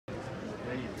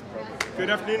Good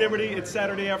afternoon, everybody. It's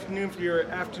Saturday afternoon for your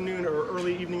afternoon or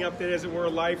early evening update, as it were,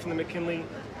 live from the McKinley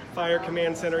Fire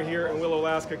Command Center here in Willow,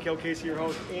 Alaska. Kel Casey, your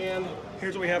host, and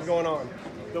here's what we have going on.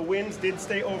 The winds did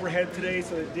stay overhead today,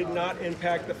 so it did not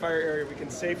impact the fire area. We can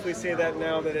safely say that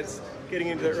now that it's getting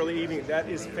into the early evening. That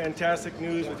is fantastic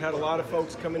news. We've had a lot of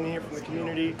folks come in here from the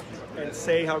community and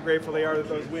say how grateful they are that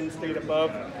those winds stayed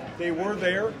above. They were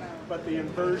there, but the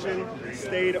inversion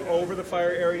stayed over the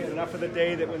fire area enough of the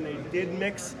day that when they did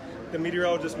mix, the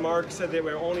meteorologist Mark said they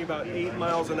were only about 8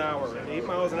 miles an hour. And 8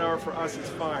 miles an hour for us is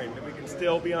fine. We can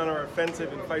still be on our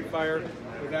offensive and fight fire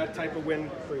with that type of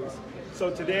wind breeze. So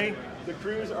today, the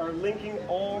crews are linking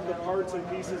all the parts and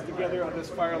pieces together on this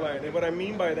fire line. And what I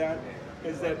mean by that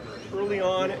is that early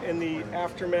on in the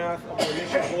aftermath of the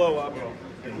initial blow up,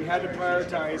 we had to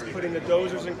prioritize putting the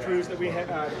dozers and crews that we had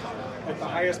at the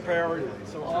highest priority.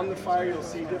 So on the fire, you'll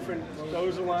see different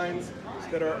dozer lines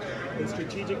that are in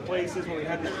strategic places where we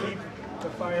had to keep the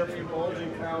fire from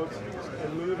bulging out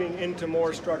and moving into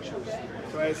more structures.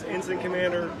 So as Incident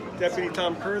Commander Deputy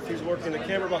Tom Kurth, who's working the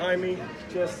camera behind me,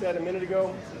 just said a minute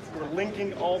ago, we're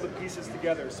linking all the pieces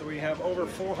together. So we have over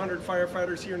 400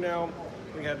 firefighters here now.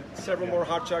 We had several more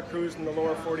hotshot crews in the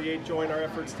lower 48 join our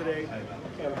efforts today.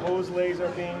 And hose lays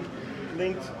are being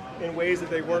linked in ways that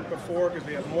they weren't before, because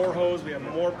we have more hose, we have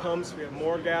more pumps, we have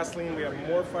more gasoline, we have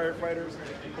more firefighters,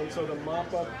 and so the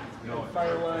mop-up and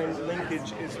fire line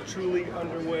linkage is truly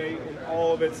underway in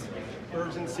all of its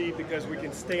urgency, because we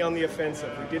can stay on the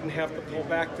offensive. We didn't have to pull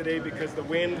back today because of the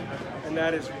wind, and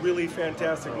that is really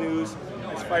fantastic news.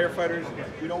 As firefighters,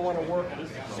 we don't want to work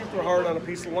super hard on a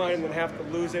piece of line and then have to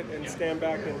lose it and stand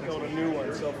back and build a new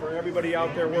one. So for everybody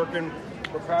out there working,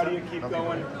 we're proud of you. Keep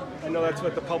going. I know that's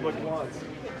what the public wants.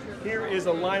 Here is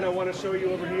a line I want to show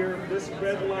you over here. This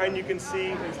red line you can see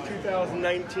is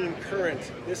 2019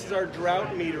 current. This is our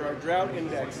drought meter, our drought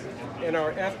index. And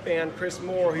our F-band, Chris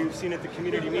Moore, who you've seen at the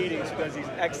community meetings, does these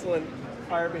excellent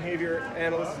fire behavior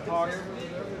analyst talks.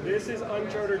 This is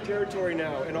uncharted territory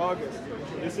now in August.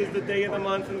 This is the day of the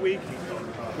month and week.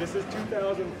 This is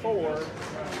 2004,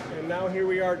 and now here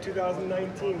we are,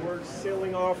 2019. We're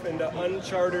sailing off into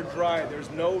uncharted dry. There's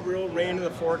no real rain in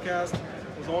the forecast.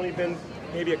 There's only been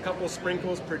maybe a couple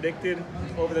sprinkles predicted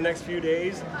over the next few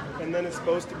days, and then it's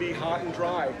supposed to be hot and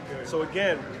dry. So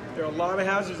again, there are a lot of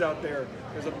hazards out there.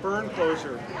 There's a burn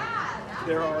closure.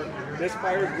 This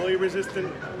fire is really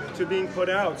resistant to being put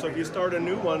out, so if you start a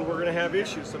new one, we're going to have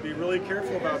issues, so be really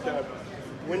careful about that.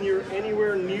 When you're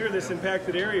anywhere near this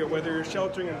impacted area, whether you're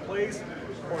sheltering in place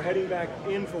or heading back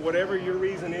in for whatever your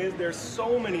reason is, there's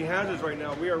so many hazards right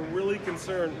now. We are really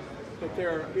concerned that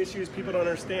there are issues people don't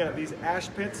understand. These ash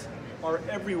pits are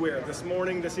everywhere. This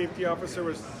morning, the safety officer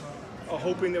was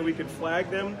hoping that we could flag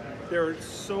them. There are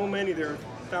so many. There are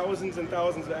thousands and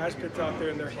thousands of ash pits out there,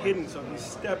 and they're hidden. So if you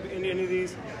step into any of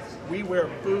these, we wear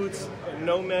boots and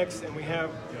Nomex, and we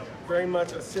have very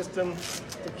much a system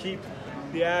to keep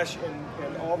the ash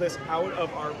and all this out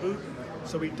of our boot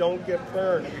so we don't get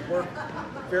burned. And we work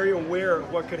very aware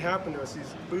of what could happen to us.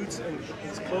 These boots and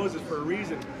these clothes is for a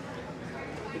reason.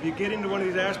 If you get into one of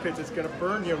these ash pits, it's going to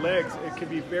burn your legs. It can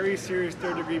be very serious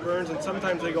third-degree burns, and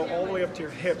sometimes they go all the way up to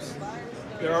your hips.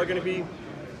 There are going to be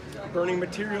burning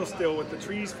material still with the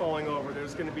trees falling over.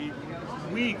 There's going to be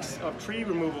weeks of tree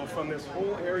removal from this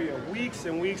whole area, weeks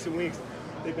and weeks and weeks.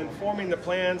 They've been forming the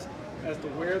plans as to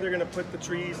where they're going to put the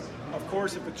trees. Of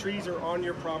course, if the trees are on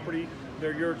your property,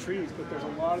 they're your trees, but there's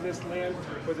a lot of this land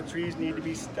where the trees need to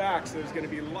be stacked, so there's going to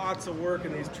be lots of work,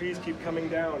 and these trees keep coming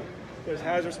down. There's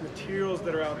hazardous materials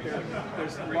that are out there.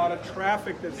 There's a lot of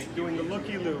traffic that's doing the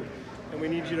looky-loo, and we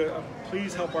need you to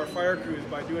please help our fire crews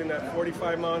by doing that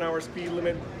 45-mile-an-hour speed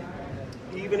limit.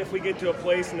 Even if we get to a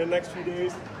place in the next few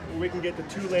days where we can get the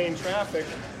 2-lane traffic,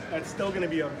 that's still going to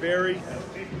be a very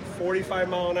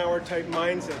 45-mile-an-hour type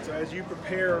mindset. So as you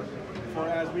prepare for,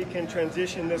 as we can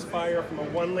transition this fire from a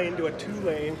 1-lane to a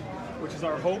 2-lane, which is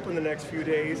our hope in the next few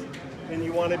days, then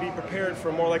you want to be prepared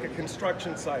for more like a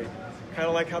construction site. Kind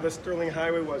of like how the Sterling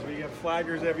Highway was, where you have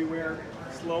flaggers everywhere,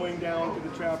 slowing down for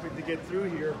the traffic to get through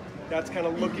here. That's kind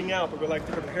of looking out, but we like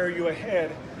to prepare you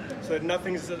ahead so that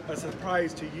nothing's a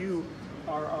surprise to you,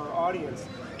 our audience.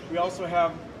 We also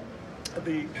have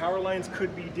the power lines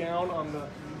could be down on the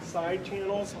side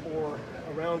channels or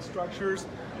around structures.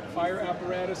 Fire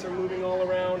apparatus are moving all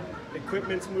around,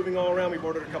 equipment's moving all around. We've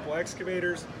ordered a couple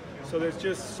excavators. So there's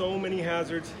just so many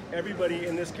hazards. Everybody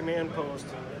in this command post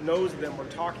knows them. We're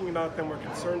talking about them. We're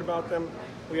concerned about them.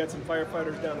 We had some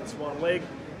firefighters down at Swan Lake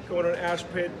going to an ash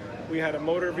pit. We had a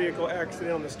motor vehicle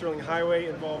accident on the Sterling Highway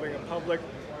involving a public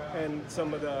and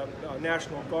some of the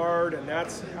National Guard, and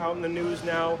that's out in the news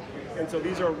now. And so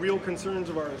these are real concerns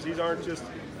of ours. These aren't just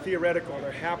theoretical,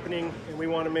 they're happening, and we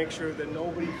want to make sure that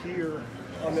nobody here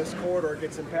on this corridor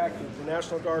gets impacted. The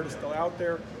National Guard is still out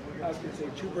there, as can say,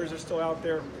 troopers are still out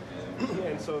there,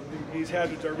 and so these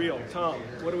hazards are real. Tom,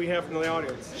 what do we have from the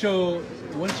audience? So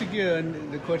once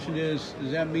again, the question is,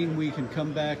 does that mean we can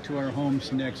come back to our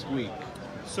homes next week?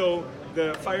 So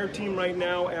the fire team right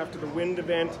now, after the wind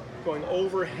event, going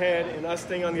overhead and us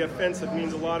staying on the offensive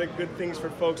means a lot of good things for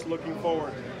folks looking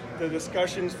forward. The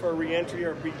discussions for reentry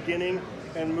are beginning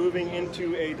and moving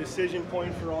into a decision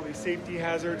point for all these safety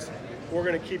hazards. We're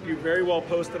going to keep you very well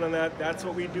posted on that. That's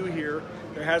what we do here.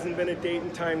 There hasn't been a date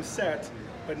and time set,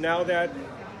 but now that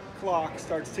clock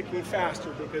starts ticking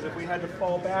faster, because if we had to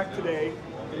fall back today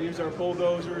and use our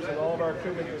bulldozers and all of our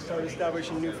equipment to start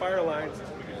establishing new fire lines,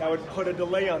 that would put a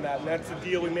delay on that, and that's the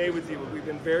deal we made with you. We've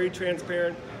been very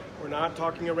transparent. We're not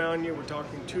talking around you, we're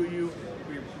talking to you.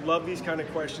 We love these kind of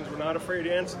questions. We're not afraid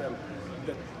to answer them.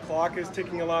 The clock is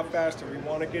ticking a lot faster. We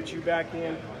want to get you back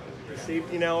in. The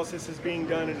safety analysis is being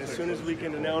done, and as soon as we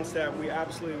can announce that, we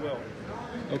absolutely will.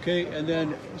 Okay, and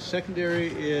then secondary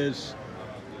is,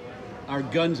 are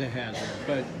guns a hazard?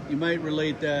 But you might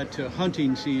relate that to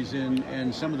hunting season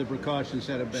and some of the precautions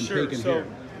that have been taken here.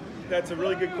 That's a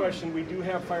really good question. We do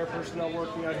have fire personnel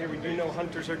working out here. We do know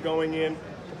hunters are going in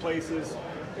to places,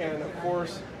 and of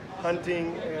course,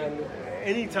 hunting, and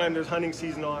anytime there's hunting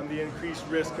season on, the increased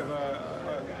risk of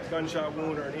a gunshot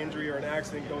wound or an injury or an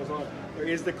accident goes on. There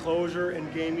is the closure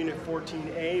in Game Unit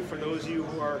 14A for those of you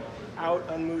who are out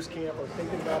on moose camp or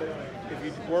thinking about it. If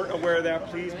you weren't aware of that,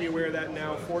 please be aware of that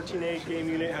now. 14A Game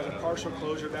Unit has a partial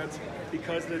closure. That's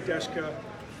because of the Deshka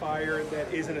fire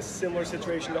that is in a similar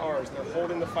situation to ours. They're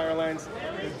holding the fire lines,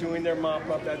 they're doing their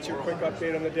mop-up. That's your quick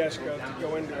update on the Deshka to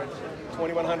go into it.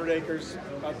 2,100 acres,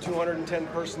 about 210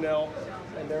 personnel,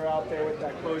 and they're out there with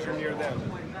that closure near them.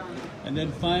 And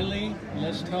then finally,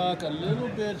 let's talk a little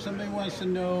bit, somebody wants to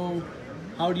know,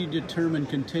 how do you determine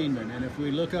containment? And if we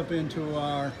look up into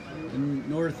our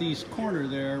northeast corner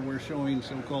there, we're showing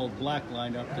so-called black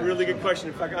line up there. Really good question.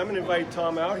 In fact, I'm going to invite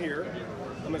Tom out here.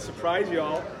 I'm going to surprise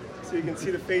y'all so you can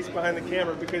see the face behind the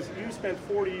camera, because you spent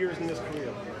 40 years in this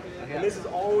career. And this is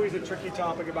always a tricky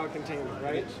topic about containment,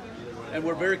 right? And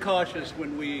we're very cautious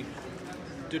when we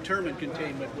determine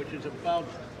containment, which is about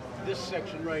this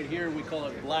section right here. We call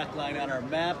it black line on our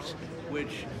maps,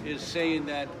 which is saying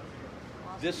that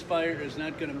this fire is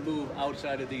not going to move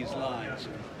outside of these lines.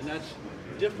 And that's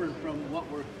different from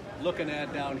what we're looking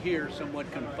at down here,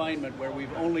 somewhat confinement, where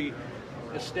we've only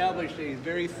established a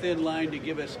very thin line to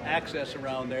give us access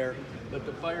around there, but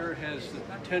the fire has the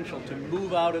potential to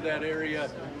move out of that area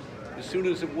as soon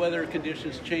as the weather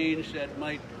conditions change. That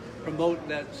might promote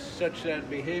that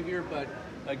behavior, but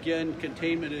again,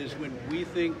 containment is when we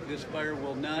think this fire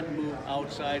will not move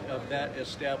outside of that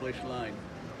established line.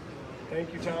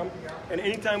 Thank you, Tom. And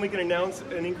anytime we can announce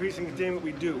an increase in containment,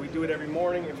 we do. We do it every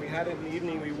morning. If we had it in the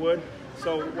evening, we would.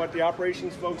 So what the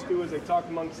operations folks do is they talk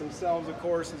amongst themselves, of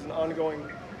course, is an ongoing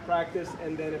practice.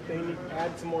 And then if they need to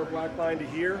add some more black line to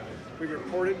here, we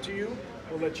report it to you.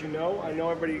 We'll let you know. I know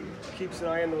everybody keeps an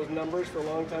eye on those numbers. For a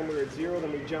long time we were at 0,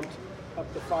 then we jumped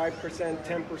up to 5%,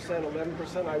 10%,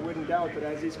 11%. I wouldn't doubt that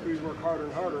as these crews work harder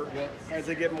and harder, as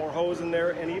they get more hose in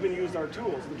there, and even use our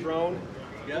tools, the drone.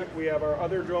 We have our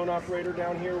other drone operator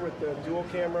down here with the dual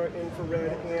camera,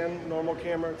 infrared and normal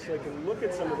camera, so they can look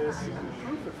at some of this and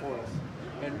proof it for us.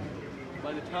 And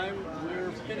by the time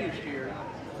we're finished here,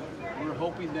 we're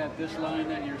hoping that this line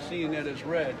that you're seeing that is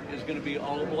red is going to be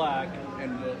all black,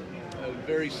 and a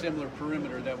very similar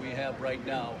perimeter that we have right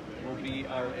now will be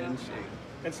our NC.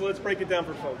 And so let's break it down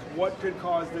for folks. What could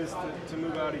cause this to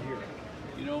move out of here?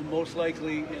 You know, most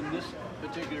likely in this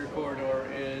particular corridor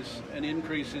is an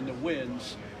increase in the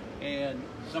winds and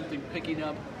something picking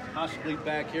up possibly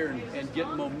back here and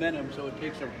getting momentum, so it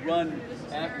takes a run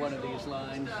at one of these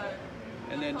lines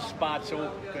and then spots,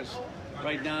 because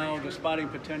right now the spotting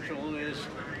potential is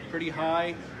pretty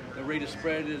high. The rate of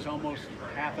spread is almost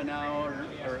half an hour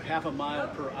or half a mile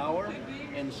per hour,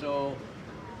 and so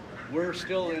we're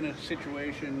still in a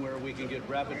situation where we can get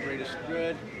rapid rate of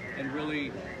spread, and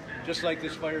really, just like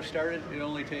this fire started, it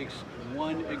only takes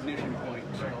one ignition point.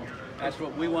 So that's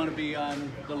what we want to be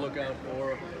on the lookout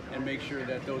for, and make sure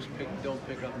that those don't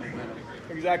pick up momentum.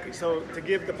 Exactly. So to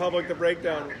give the public the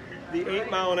breakdown, the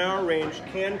 8-mile-an-hour range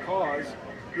can cause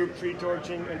group tree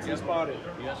torching and some spotting.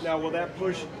 Yes. Now, will that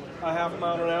push a half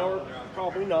mile an hour?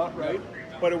 Probably not, right?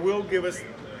 But it will give us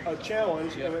a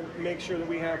challenge, and make sure that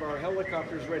we have our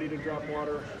helicopters ready to drop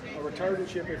water, a retardant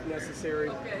ship if necessary,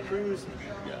 crews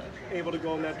able to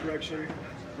go in that direction.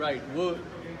 Right.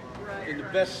 in the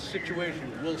best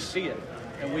situation, we'll see it,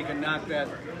 and we can knock that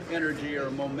energy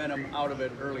or momentum out of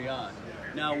it early on.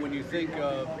 Now, when you think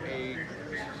of a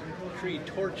tree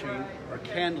torching, or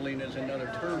candling is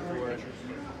another term for it,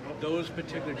 those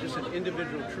particular, just an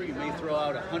individual tree may throw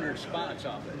out 100 spots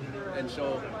off it. And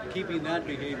so keeping that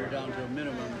behavior down to a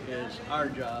minimum is our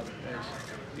job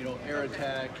as, you know, air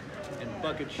attack and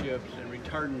bucket ships and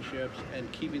retardant ships,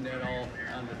 and keeping that all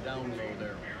on the down low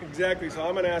there. Exactly. So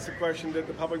I'm going to ask a question that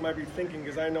the public might be thinking,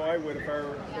 because I know I would if I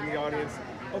were in the audience.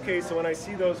 Okay, so when I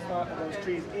see those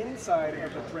trees inside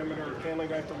of the perimeter of candling,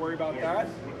 do I have to worry about that?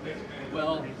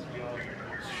 Well,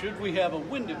 should we have a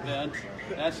wind event,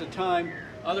 that's the time.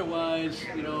 Otherwise,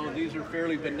 you know, these are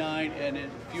fairly benign, and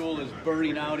fuel is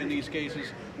burning out in these cases.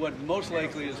 What most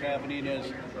likely is happening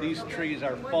is these trees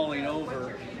are falling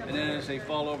over, and then as they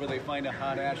fall over, they find a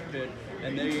hot ash pit,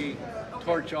 and they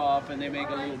torch off, and they make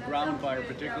a little ground fire,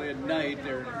 particularly at night.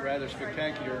 They're rather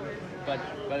spectacular, but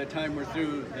by the time we're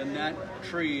through, then that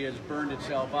tree has burned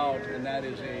itself out, and that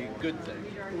is a good thing.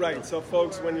 Right, so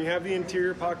folks, when you have the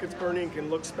interior pockets burning, it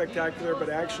can look spectacular, but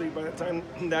actually by the time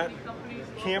that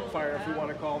campfire, if we want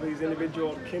to call these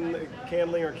individual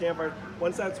candling or campfire,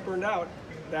 once that's burned out,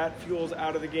 that fuel's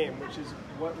out of the game, which is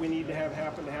what we need to have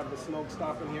happen to have the smoke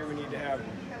stop in here. We need to have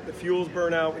the fuels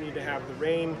burn out, we need to have the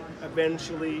rain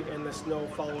eventually, and the snow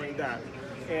following that.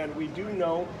 And we do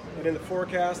know that in the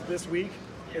forecast this week,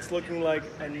 it's looking like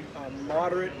a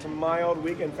moderate to mild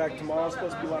week. In fact, tomorrow's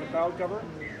supposed to be a lot of cloud cover.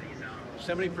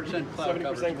 70% cloud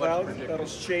 70% cloud. That'll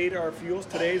shade our fuels.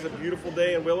 Today's a beautiful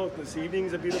day in Willow. This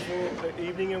evening's a beautiful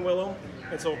evening in Willow.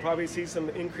 And so we'll probably see some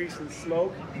increase in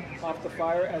smoke off the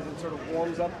fire as it sort of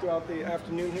warms up throughout the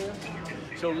afternoon here.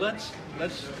 So let's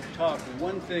talk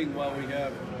one thing while we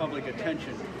have public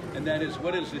attention, and that is,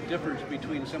 what is the difference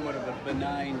between somewhat of a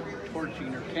benign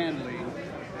torching or candling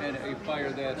and a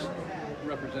fire that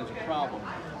represents a problem?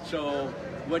 So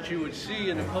what you would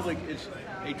see in the public is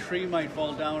a tree might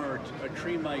fall down, or a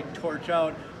tree might torch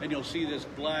out, and you'll see this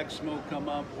black smoke come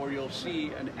up, or you'll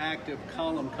see an active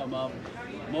column come up.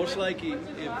 Most likely,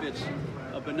 if it's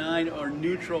a benign or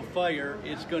neutral fire,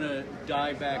 it's going to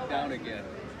die back down again.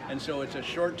 And so it's a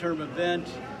short-term event,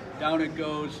 down it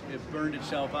goes, it burned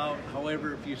itself out.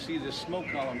 However, if you see the smoke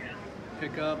column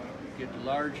pick up, get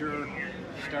larger,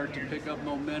 start to pick up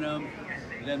momentum,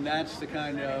 then that's the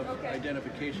kind of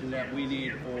identification that we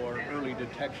need for early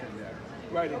detection there.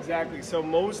 Right, exactly. So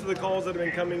most of the calls that have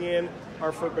been coming in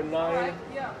are for benign,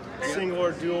 single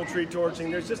or dual tree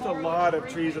torching. There's just a lot of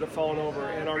trees that have fallen over,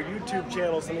 and our YouTube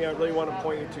channel is something I really want to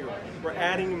point you to. We're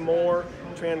adding more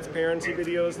transparency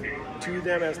videos to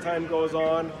them as time goes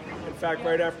on. In fact,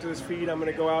 right after this feed, I'm going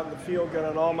to go out in the field, get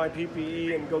on all my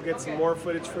PPE, and go get some more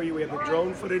footage for you. We have the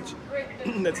drone footage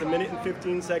that's 1 minute and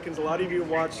 15 seconds. A lot of you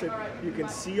watched it. You can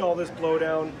see all this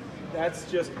blowdown. That's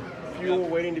just fuel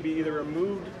waiting to be either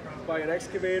removed by an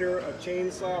excavator, a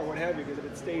chainsaw, or what have you, because if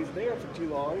it stays there for too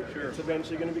long, sure, it's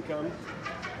eventually going to become.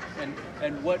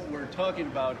 And what we're talking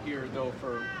about here, though,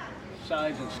 for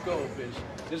size and scope, is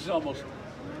this is almost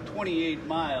 28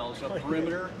 miles of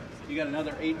perimeter. You got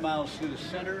another 8 miles through the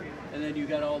center, and then you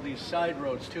got all these side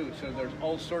roads too. So there's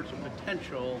all sorts of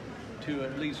potential to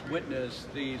at least witness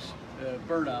these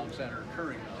burnouts that are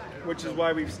occurring. Which is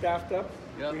why we've staffed up.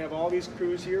 Yep. We have all these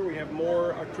crews here. We have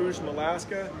more crews from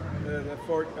Alaska.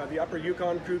 The Upper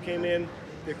Yukon crew came in.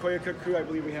 The Koyukuk crew, I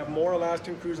believe we have more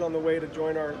Alaskan crews on the way to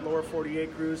join our lower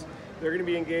 48 crews. They're going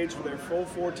to be engaged for their full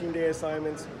 14-day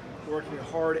assignments, working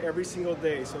hard every single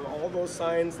day. So all those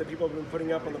signs that people have been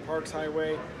putting up on the Parks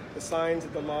Highway, the signs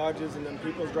at the lodges and in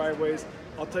people's driveways,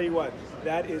 I'll tell you what,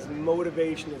 that is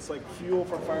motivation. It's like fuel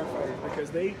for firefighters, because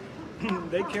they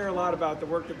care a lot about the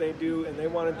work that they do, and they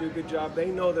want to do a good job. They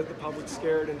know that the public's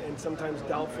scared and sometimes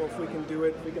doubtful if we can do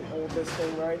it, if we can hold this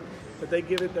thing right, but they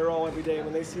give it their all every day.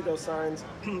 When they see those signs,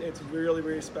 it's really,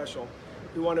 really special.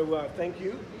 We want to thank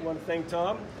you. We want to thank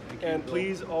Tom. And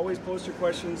please always post your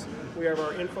questions. We have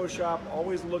our info shop,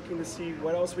 always looking to see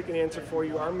what else we can answer for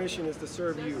you. Our mission is to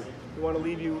serve you. We want to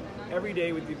leave you every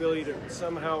day with the ability to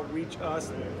somehow reach us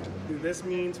through this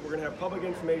means. We're going to have public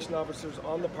information officers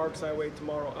on the Parks Highway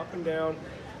tomorrow, up and down.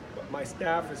 But my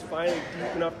staff is finally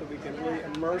deep enough that we can really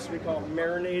immerse. We call it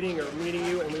marinating or meeting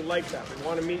you, and we like that. We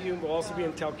want to meet you. We'll also be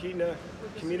in Talkeetna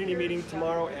community meeting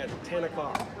tomorrow at 10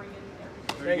 o'clock.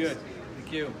 Very good.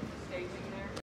 Thank you.